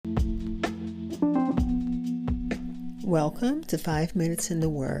Welcome to 5 Minutes in the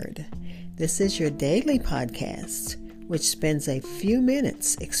Word. This is your daily podcast, which spends a few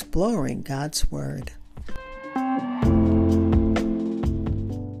minutes exploring God's Word.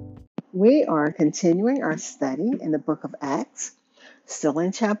 We are continuing our study in the book of Acts, still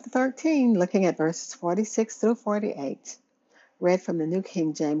in chapter 13, looking at verses 46 through 48, read from the New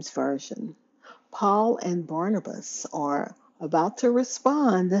King James Version. Paul and Barnabas are about to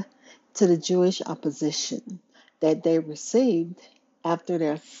respond to the Jewish opposition that they received after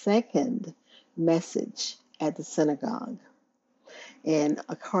their second message at the synagogue. And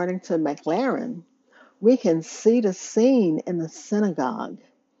according to McLaren, we can see the scene in the synagogue,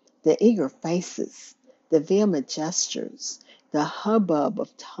 the eager faces, the vehement gestures, the hubbub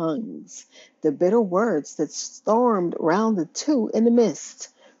of tongues, the bitter words that stormed round the two in the midst.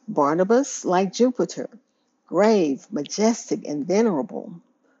 Barnabas, like Jupiter, grave, majestic, and venerable.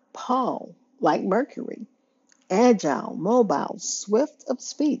 Paul, like Mercury, agile, mobile, swift of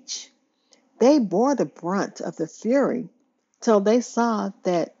speech. They bore the brunt of the fury till they saw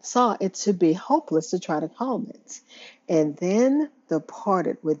it to be hopeless to try to calm it, and then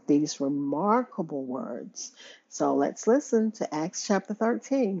departed with these remarkable words. So let's listen to Acts chapter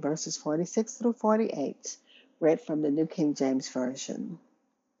 13, verses 46 through 48, read from the New King James Version.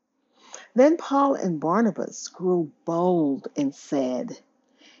 Then Paul and Barnabas grew bold and said,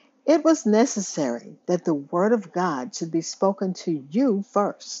 "It was necessary that the word of God should be spoken to you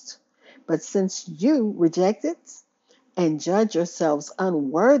first. But since you reject it and judge yourselves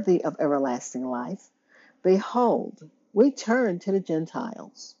unworthy of everlasting life, behold, we turn to the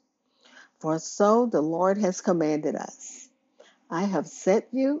Gentiles. For so the Lord has commanded us. I have set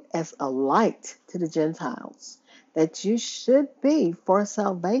you as a light to the Gentiles, that you should be for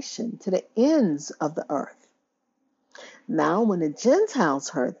salvation to the ends of the earth." Now, when the Gentiles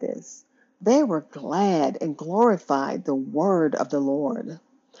heard this, they were glad and glorified the word of the Lord.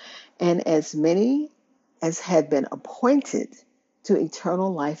 And as many as had been appointed to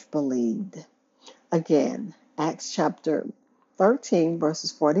eternal life believed. Again, Acts chapter 13,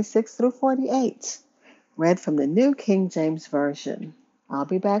 verses 46 through 48, read from the New King James Version. I'll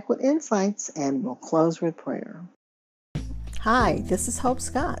be back with insights and we'll close with prayer. Hi, this is Hope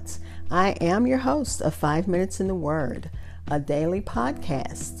Scott. I am your host of 5 Minutes in the Word, a daily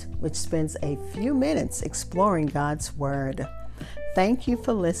podcast which spends a few minutes exploring God's Word. Thank you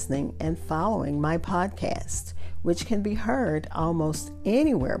for listening and following my podcast, which can be heard almost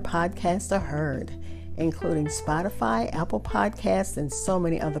anywhere podcasts are heard, including Spotify, Apple Podcasts, and so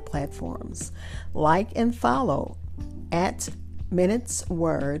many other platforms. Like and follow at Minutes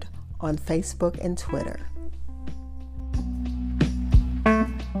Word on Facebook and Twitter.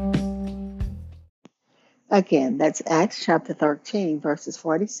 Again, that's Acts chapter 13, verses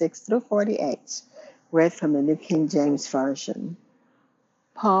 46 through 48, read from the New King James Version.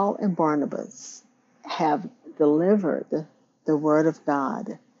 Paul and Barnabas have delivered the word of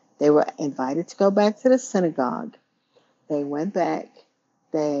God. They were invited to go back to the synagogue. They went back.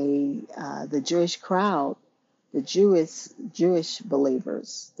 The Jewish crowd, the Jewish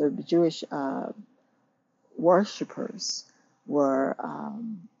believers, the Jewish worshipers were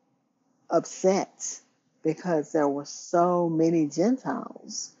upset because there were so many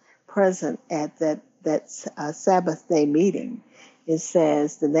Gentiles present at that Sabbath day meeting. It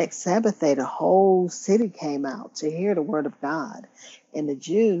says the next Sabbath day, the whole city came out to hear the word of God. And the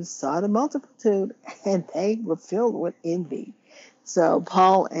Jews saw the multitude and they were filled with envy. So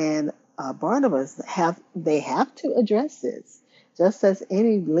Paul and Barnabas have to address this, just as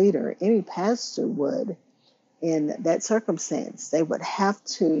any leader, any pastor would in that circumstance. They would have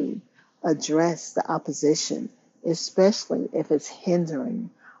to address the opposition, especially if it's hindering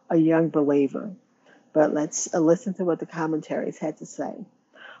a young believer. But let's listen to what the commentaries had to say.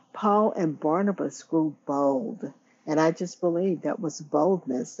 Paul and Barnabas grew bold, and I just believe that was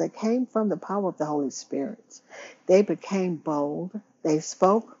boldness that came from the power of the Holy Spirit. They became bold, they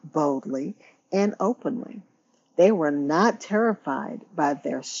spoke boldly and openly. They were not terrified by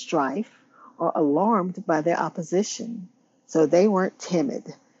their strife or alarmed by their opposition, so they weren't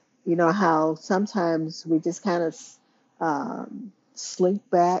timid. You know how sometimes we just kind of slink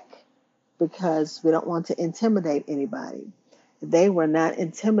back because we don't want to intimidate anybody. They were not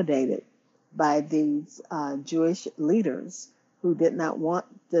intimidated by these Jewish leaders who did not want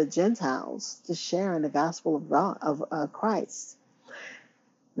the Gentiles to share in the gospel of God, of Christ.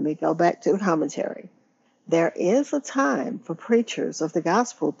 Let me go back to the commentary. There is a time for preachers of the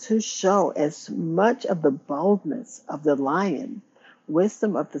gospel to show as much of the boldness of the lion,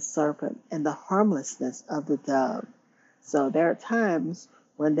 wisdom of the serpent, and the harmlessness of the dove. So there are times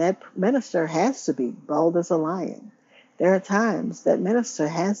when that minister has to be bold as a lion. There are times that minister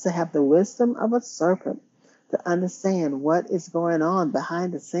has to have the wisdom of a serpent to understand what is going on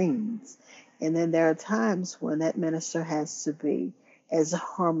behind the scenes. And then there are times when that minister has to be as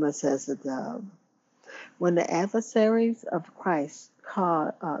harmless as a dove. When the adversaries of Christ's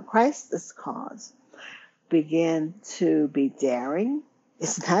cause begin to be daring,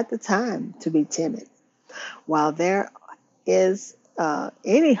 it's not the time to be timid. While there is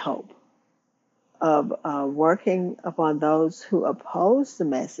any hope of working upon those who oppose the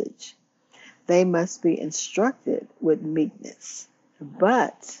message, they must be instructed with meekness.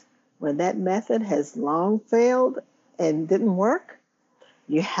 But when that method has long failed and didn't work,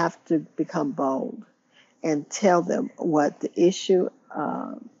 you have to become bold and tell them what the issue.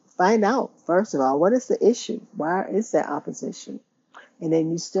 Find out, first of all, what is the issue? Why is there opposition? And then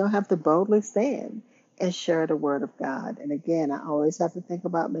you still have to boldly stand and share the word of God. And again, I always have to think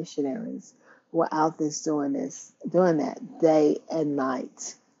about missionaries who are out there doing that day and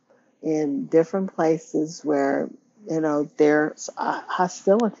night in different places where, there's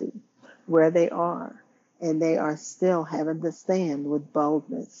hostility where they are. And they are still having to stand with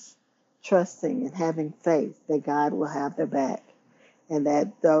boldness, trusting and having faith that God will have their back and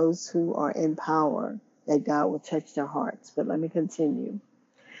that those who are in power, that God will touch their hearts. But let me continue.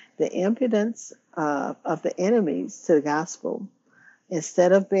 The impudence of the enemies to the gospel,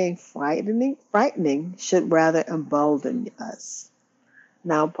 instead of being frightening, should rather embolden us.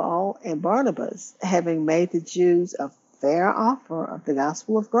 Now Paul and Barnabas, having made the Jews a fair offer of the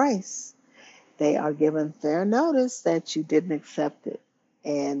gospel of grace, they are given fair notice that you didn't accept it.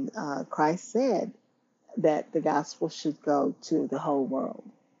 And Christ said that the gospel should go to the whole world.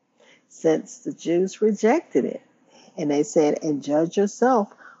 Since the Jews rejected it, and they said, and judge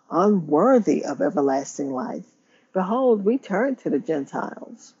yourself unworthy of everlasting life, behold, we turn to the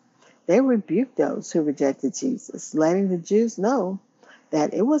Gentiles. They rebuked those who rejected Jesus, letting the Jews know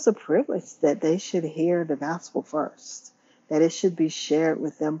that it was a privilege that they should hear the gospel first, that it should be shared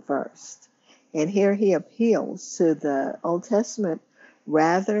with them first. And here he appeals to the Old Testament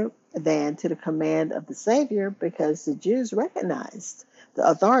rather than to the command of the Savior, because the Jews recognized the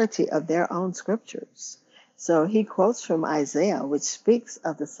authority of their own scriptures. So he quotes from Isaiah, which speaks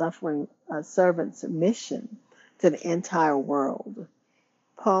of the suffering servant's mission to the entire world.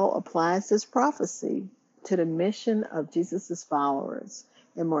 Paul applies this prophecy to the mission of Jesus' followers,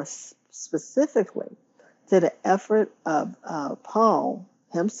 and more specifically to the effort of Paul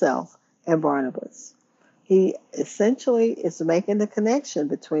himself and Barnabas. He essentially is making the connection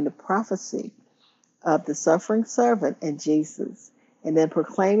between the prophecy of the suffering servant and Jesus, and then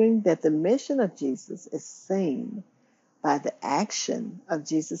proclaiming that the mission of Jesus is seen by the action of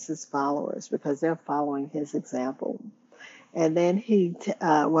Jesus' followers because they're following his example. And then he,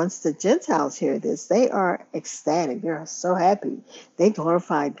 once the Gentiles hear this, they are ecstatic. They're so happy. They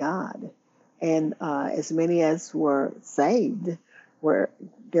glorified God. And as many as were saved were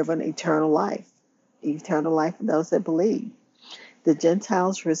given eternal life for those that believe. The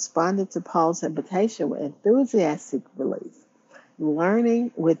Gentiles responded to Paul's invitation with enthusiastic belief,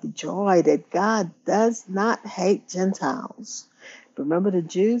 learning with joy that God does not hate Gentiles. Remember, the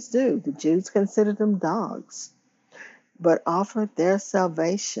Jews do. The Jews considered them dogs, but offered them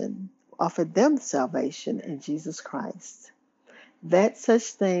salvation in Jesus Christ. That such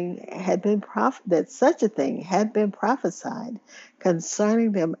a thing had been prophesied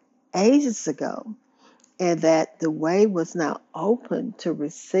concerning them ages ago, and that the way was now open to be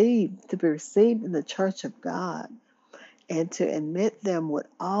received in the church of God, and to admit them with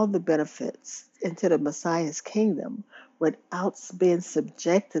all the benefits into the Messiah's kingdom without being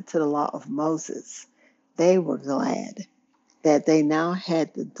subjected to the law of Moses. They were glad that they now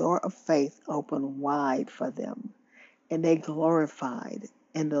had the door of faith open wide for them, and they glorified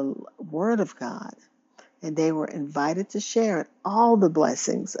in the Word of God, and they were invited to share in all the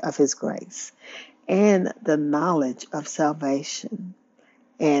blessings of His grace and the knowledge of salvation,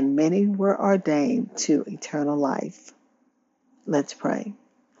 and many were ordained to eternal life. Let's pray.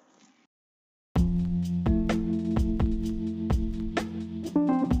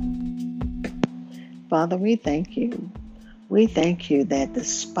 Father, we thank you. We thank you that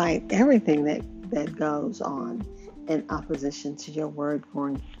despite everything that goes on in opposition to your word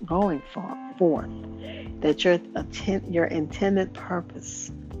going forth, that your intended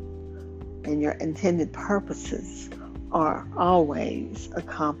purpose and your intended purposes are always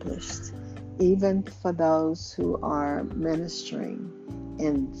accomplished, even for those who are ministering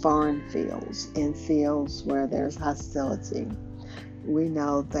in foreign fields, in fields where there's hostility. We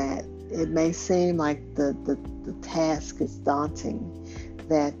know that it may seem like the task is daunting,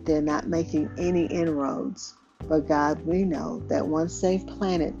 that they're not making any inroads, But God, we know that once they've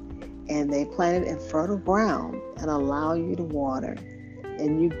planted, and they plant it in fertile ground and allow you to water,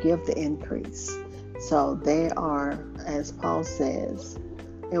 and you give the increase. So they are, as Paul says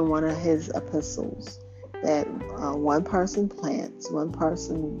in one of his epistles, that one person plants, one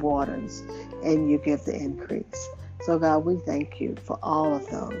person waters, and you give the increase. So God, we thank you for all of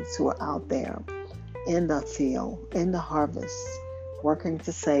those who are out there in the field, in the harvest, working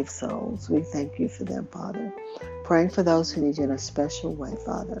to save souls. We thank you for them, Father. Praying for those who need you in a special way,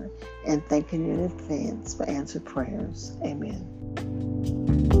 Father, and thanking you in advance for answered prayers. Amen.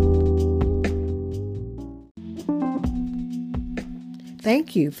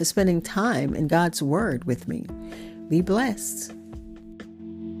 Thank you for spending time in God's Word with me. Be blessed.